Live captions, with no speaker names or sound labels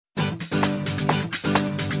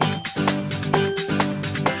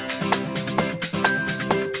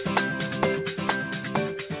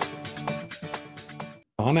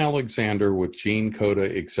Don Alexander with Gene Coda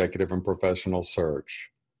Executive and Professional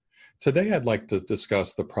Search. Today, I'd like to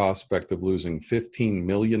discuss the prospect of losing $15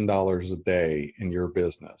 million a day in your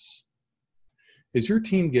business. Is your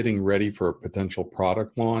team getting ready for a potential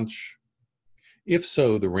product launch? If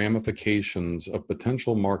so, the ramifications of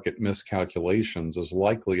potential market miscalculations is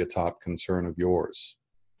likely a top concern of yours.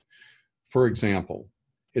 For example,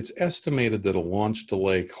 it's estimated that a launch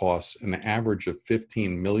delay costs an average of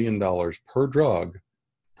 $15 million per drug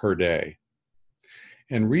per day.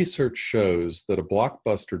 And research shows that a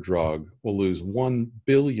blockbuster drug will lose $1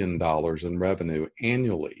 billion in revenue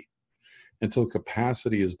annually until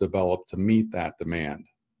capacity is developed to meet that demand.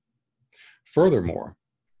 Furthermore,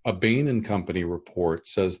 a Bain & Company report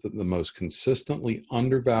says that the most consistently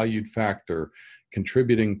undervalued factor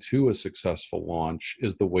contributing to a successful launch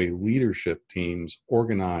is the way leadership teams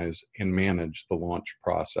organize and manage the launch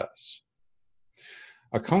process.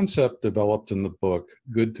 A concept developed in the book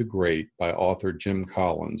Good to Great by author Jim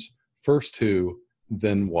Collins, First Who,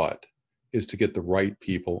 Then What, is to get the right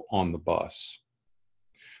people on the bus.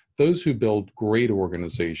 Those who build great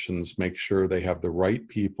organizations make sure they have the right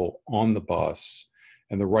people on the bus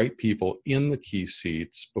and the right people in the key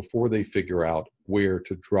seats before they figure out where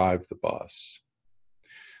to drive the bus.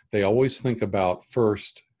 They always think about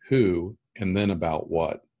first who and then about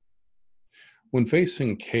what. When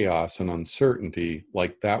facing chaos and uncertainty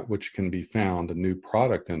like that which can be found in new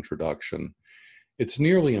product introduction, it's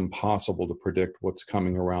nearly impossible to predict what's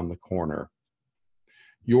coming around the corner.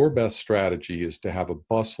 Your best strategy is to have a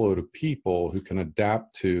busload of people who can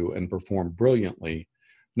adapt to and perform brilliantly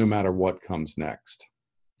no matter what comes next.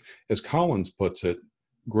 As Collins puts it,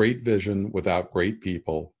 great vision without great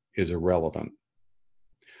people is irrelevant.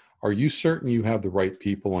 Are you certain you have the right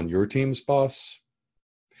people on your team's bus?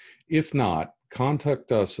 If not,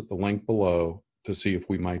 contact us at the link below to see if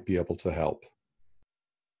we might be able to help.